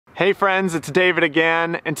Hey friends, it's David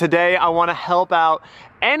again, and today I want to help out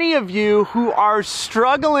any of you who are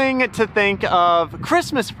struggling to think of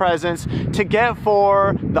Christmas presents to get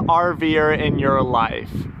for the RVer in your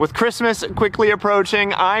life. With Christmas quickly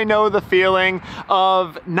approaching, I know the feeling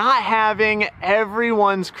of not having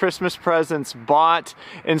everyone's Christmas presents bought,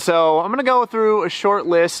 and so I'm gonna go through a short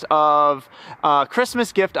list of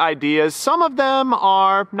Christmas gift ideas. Some of them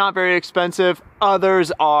are not very expensive,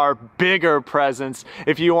 others are bigger presents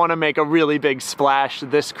if you want to make a really big splash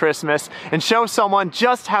this Christmas and show someone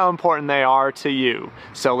just how important they are to you.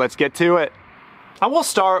 So let's get to it. I will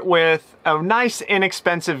start with a nice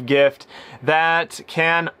inexpensive gift that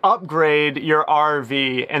can upgrade your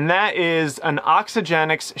RV, and that is an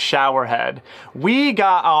Oxygenics shower head. We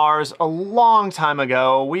got ours a long time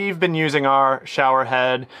ago. We've been using our shower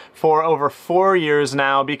head for over 4 years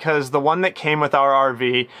now because the one that came with our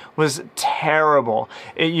RV was terrible.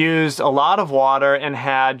 It used a lot of water and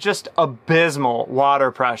had just abysmal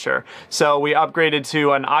water pressure. So we upgraded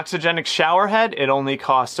to an Oxygenics shower head. It only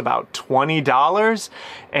cost about $20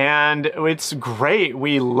 and it's great.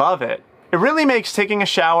 We love it. It really makes taking a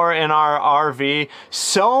shower in our RV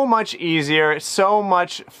so much easier, so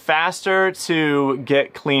much faster to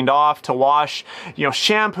get cleaned off, to wash,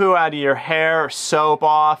 shampoo out of your hair, soap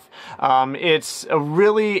off. It's a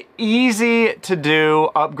really easy to do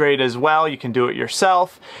upgrade as well. You can do it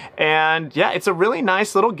yourself. And yeah, it's a really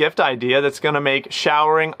nice little gift idea that's gonna make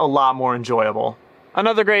showering a lot more enjoyable.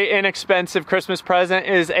 Another great inexpensive Christmas present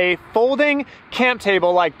is a folding camp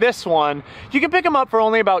table like this one. You can pick them up for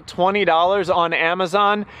only about $20 on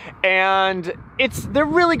Amazon, and they're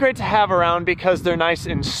really great to have around because they're nice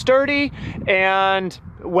and sturdy, and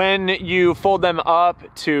when you fold them up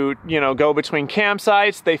to, go between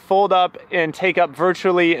campsites, they fold up and take up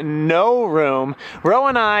virtually no room. Ro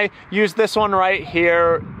and I use this one right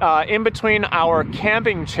here in between our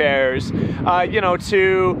camping chairs,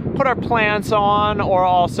 to put our plants on, or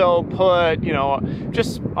also put,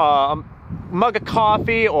 just a mug of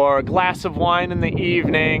coffee or a glass of wine in the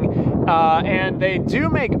evening. And they do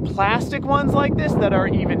make plastic ones like this that are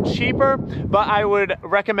even cheaper, but I would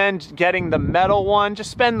recommend getting the metal one.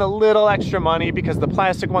 Just spend a little extra money because the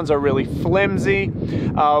plastic ones are really flimsy,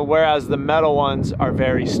 whereas the metal ones are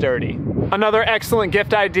very sturdy. Another excellent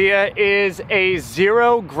gift idea is a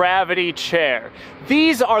zero gravity chair.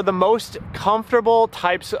 These are the most comfortable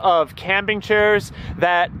types of camping chairs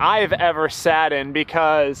that I've ever sat in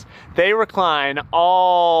because they recline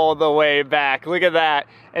all the way back. Look at that.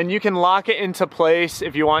 And you can lock it into place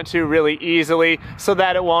if you want to really easily so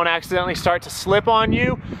that it won't accidentally start to slip on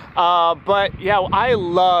you. But yeah, I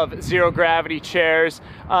love zero gravity chairs.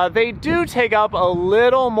 They do take up a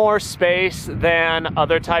little more space than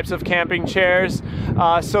other types of camping chairs.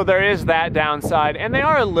 So there is that downside, and they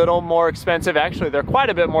are a little more expensive. Actually, they're quite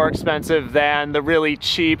a bit more expensive than the really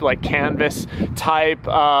cheap, like canvas type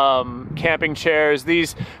camping chairs.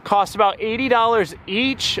 These cost about $80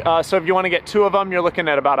 each. So if you want to get two of them, you're looking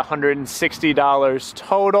at about $160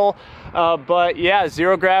 total. But yeah,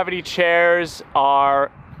 zero gravity chairs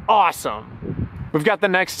are awesome. We've got the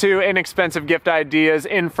next two inexpensive gift ideas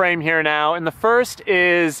in frame here now, and the first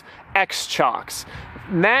is X-Chalks.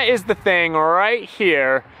 And that is the thing right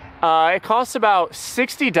here. It costs about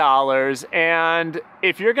 $60, and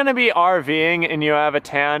if you're gonna be RVing and you have a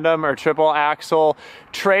tandem or triple axle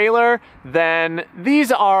trailer, then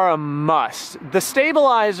these are a must. The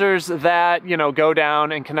stabilizers that, go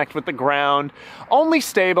down and connect with the ground only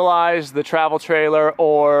stabilize the travel trailer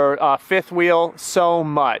or fifth wheel so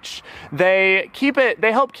much. They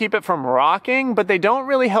help keep it from rocking, but they don't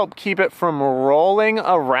really help keep it from rolling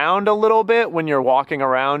around a little bit when you're walking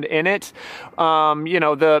around in it.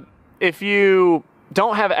 If you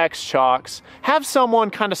don't have X-Chalks, have someone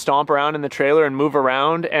kind of stomp around in the trailer and move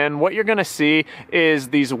around, and what you're gonna see is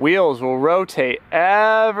these wheels will rotate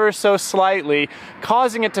ever so slightly,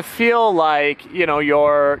 causing it to feel like,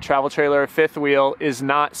 your travel trailer fifth wheel is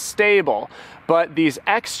not stable. But these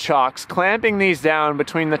X-Chalks, clamping these down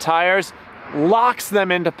between the tires, locks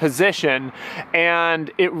them into position,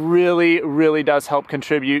 and it really, really does help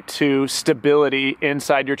contribute to stability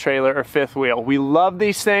inside your trailer or fifth wheel. We love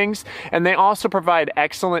these things, and they also provide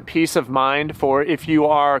excellent peace of mind for if you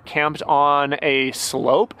are camped on a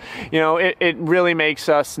slope. It really makes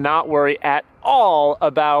us not worry at all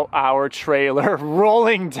about our trailer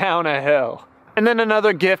rolling down a hill. And then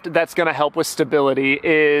another gift that's gonna help with stability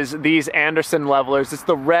is these Anderson levelers. It's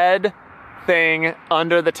the red thing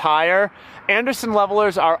under the tire. Anderson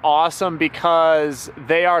levelers are awesome because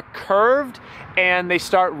they are curved and they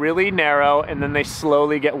start really narrow and then they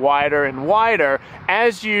slowly get wider and wider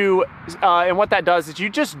as you And what that does is you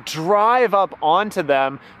just drive up onto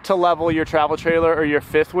them to level your travel trailer or your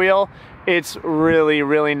fifth wheel. It's really,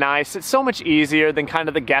 really nice. It's so much easier than kind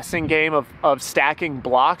of the guessing game of stacking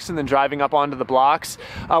blocks and then driving up onto the blocks.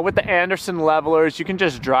 With the Anderson levelers, you can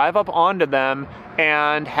just drive up onto them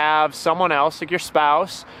and have someone else, like your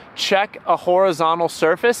spouse, check a horizontal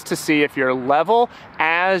surface to see if you're level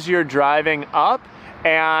as you're driving up.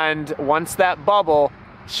 And once that bubble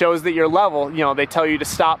shows that you're level, you know, they tell you to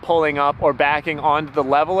stop pulling up or backing onto the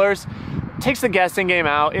levelers. Takes the guessing game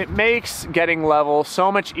out. It makes getting level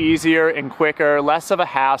so much easier and quicker, less of a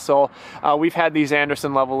hassle. We've had these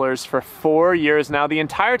Anderson levelers for 4 years now. The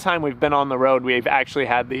entire time we've been on the road, we've actually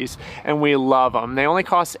had these, and we love them. They only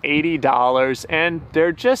cost $80, and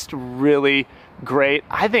they're just really great.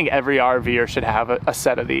 I think every RVer should have a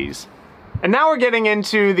set of these. And now we're getting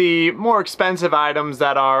into the more expensive items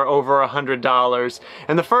that are over $100.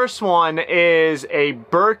 And the first one is a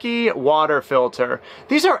Berkey water filter.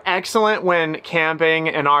 These are excellent when camping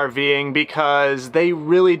and RVing because they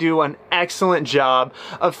really do an excellent job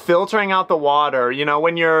of filtering out the water. You know,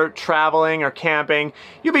 when you're traveling or camping,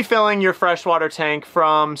 you'll be filling your freshwater tank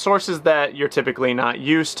from sources that you're typically not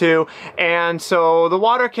used to. And so the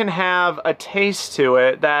water can have a taste to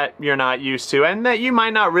it that you're not used to and that you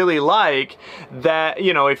might not really like, that,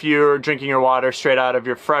 you know, if you're drinking your water straight out of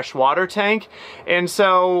your fresh water tank. And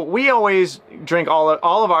so we always drink, all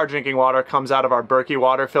of our drinking water comes out of our Berkey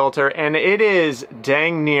water filter, and it is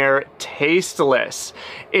dang near tasteless.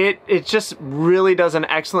 It just really does an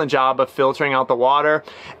excellent job of filtering out the water.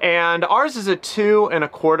 And ours is a 2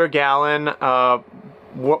 1/4 gallon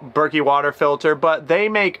Berkey water filter, but they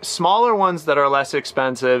make smaller ones that are less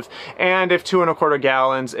expensive. And if 2 1/4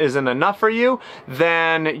 gallons isn't enough for you,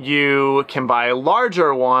 then you can buy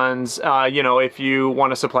larger ones. You know, if you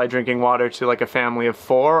want to supply drinking water to like a family of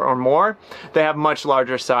 4 or more, they have much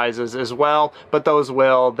larger sizes as well, but those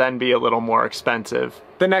will then be a little more expensive.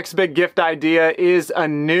 The next big gift idea is a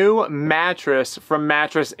new mattress from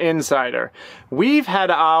Mattress Insider. We've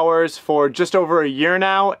had ours for just over a year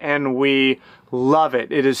now, and we love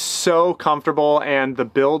it. It is so comfortable, and the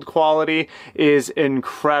build quality is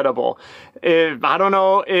incredible. I don't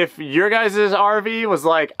know if your guys' RV was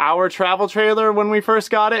like our travel trailer when we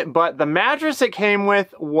first got it, but the mattress it came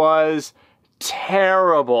with was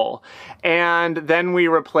terrible. And then we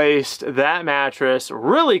replaced that mattress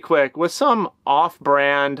really quick with some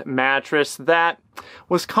off-brand mattress that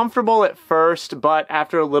was comfortable at first, but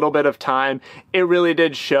after a little bit of time, it really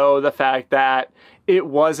did show the fact that it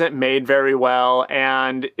wasn't made very well,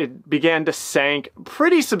 and it began to sink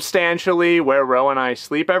pretty substantially where Ro and I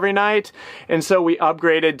sleep every night. And so we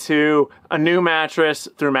upgraded to a new mattress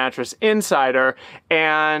through Mattress Insider,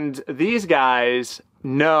 and these guys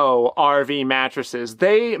know RV mattresses.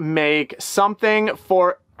 They make something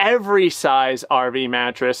for every size RV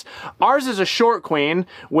mattress. Ours is a short queen,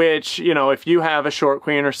 which, you know, if you have a short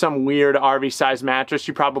queen or some weird RV size mattress,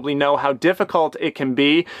 you probably know how difficult it can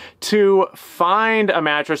be to find a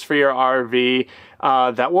mattress for your RV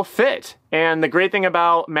that will fit. And the great thing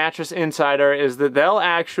about Mattress Insider is that they'll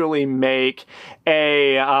actually make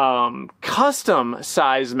a custom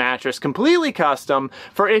size mattress, completely custom,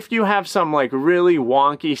 for if you have some like really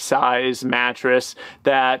wonky size mattress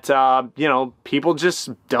that, you know, people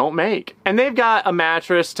just don't make. And they've got a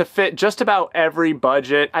mattress to fit just about every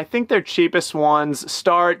budget. I think their cheapest ones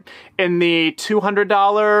start in the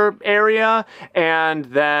 $200 area, and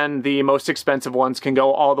then the most expensive ones can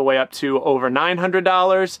go all the way up to over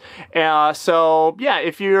 $900. So yeah,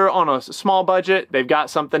 if you're on a small budget, they've got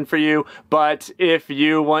something for you. But if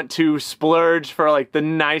you want to splurge for like the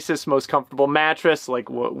nicest, most comfortable mattress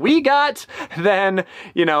like what we got, then,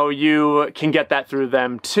 you know, you can get that through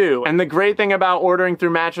them too. And the great thing about ordering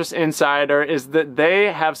through Mattress Insider is that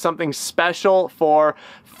they have something special for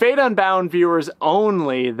Fate Unbound viewers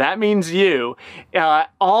only. That means you.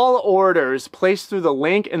 All orders placed through the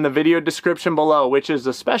link in the video description below, which is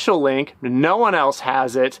a special link, no one else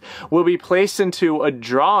has it, will be placed into a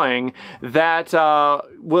drawing that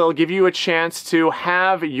will give you a chance to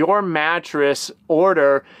have your mattress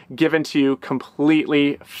order given to you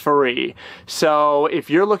completely free. So if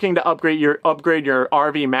you're looking to upgrade your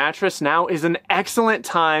RV mattress, now is an excellent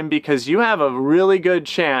time because you have a really good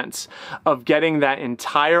chance of getting that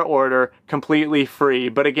entire order completely free.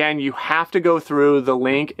 But again, you have to go through the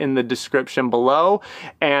link in the description below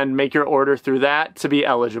and make your order through that to be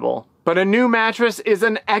eligible. But a new mattress is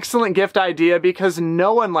an excellent gift idea because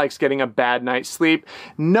no one likes getting a bad night's sleep.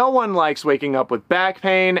 No one likes waking up with back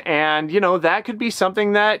pain, and you know, that could be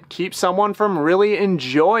something that keeps someone from really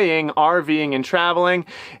enjoying RVing and traveling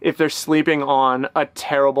if they're sleeping on a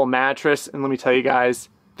terrible mattress. And let me tell you guys,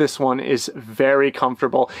 this one is very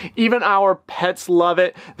comfortable. Even our pets love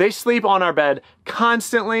it. They sleep on our bed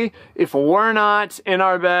constantly. If we're not in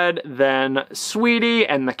our bed, then Sweetie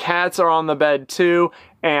and the cats are on the bed too,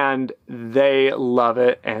 and they love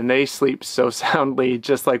it, and they sleep so soundly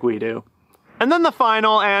just like we do. And then the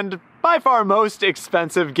final and by far most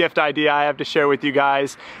expensive gift idea I have to share with you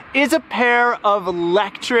guys is a pair of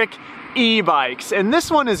electric e-bikes. And this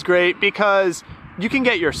one is great because you can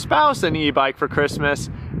get your spouse an e-bike for Christmas,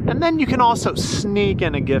 and then you can also sneak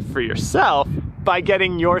in a gift for yourself by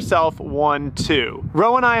getting yourself one too.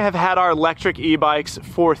 Ro and I have had our electric e-bikes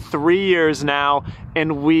for 3 years now,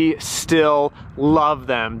 and we still love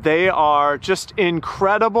them. They are just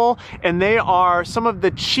incredible, and they are some of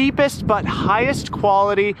the cheapest but highest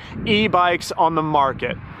quality e-bikes on the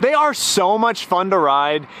market. They are so much fun to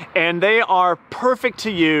ride, and they are perfect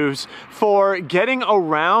to use for getting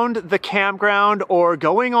around the campground or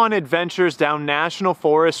going on adventures down national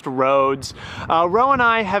forest roads. Ro and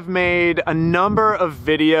I have made a number of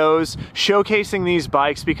videos showcasing these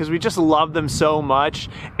bikes because we just love them so much,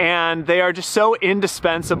 and they are just so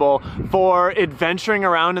indispensable for adventuring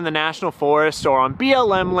around in the national forest or on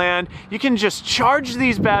BLM land. You can just charge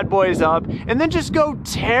these bad boys up and then just go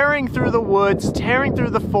tearing through the woods, tearing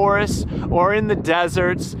through the forests or in the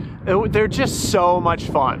deserts. They're just so much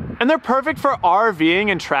fun. And they're perfect for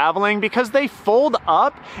RVing and traveling because they fold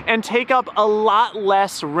up and take up a lot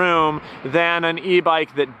less room than an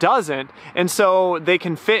e-bike that doesn't. And so they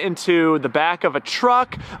can fit into the back of a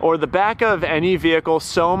truck or the back of any vehicle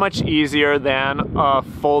so much easier than a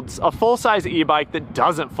full-size e-bike that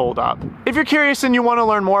doesn't fold up. If you're curious and you want to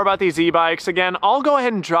learn more about these e-bikes, again, I'll go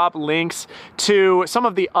ahead and drop links to some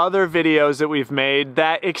of the other videos that we've made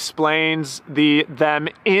that explains them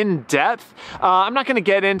in depth. I'm not going to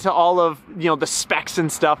get into all of the specs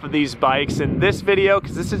and stuff of these bikes in this video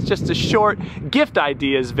because this is just a short gift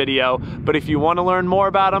ideas video, but if you want to learn more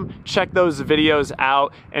about them, check those videos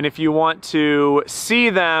out. And if you want to see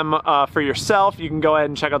them for yourself, you can go ahead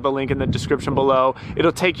and check out the link in the description below.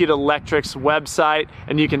 It'll take you to LECTRIC's website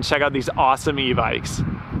and you can check out these awesome e-bikes.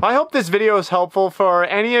 I hope this video is helpful for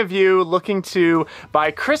any of you looking to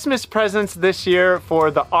buy Christmas presents this year for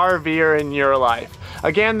the RVer in your life.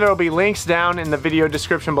 Again, there will be links down in the video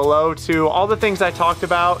description below to all the things I talked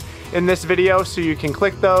about in this video, so you can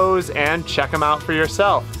click those and check them out for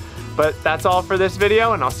yourself. But that's all for this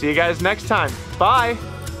video, and I'll see you guys next time. Bye.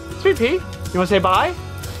 Sweet Pea, you want to say bye?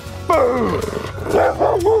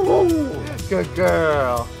 Good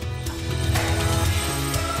girl.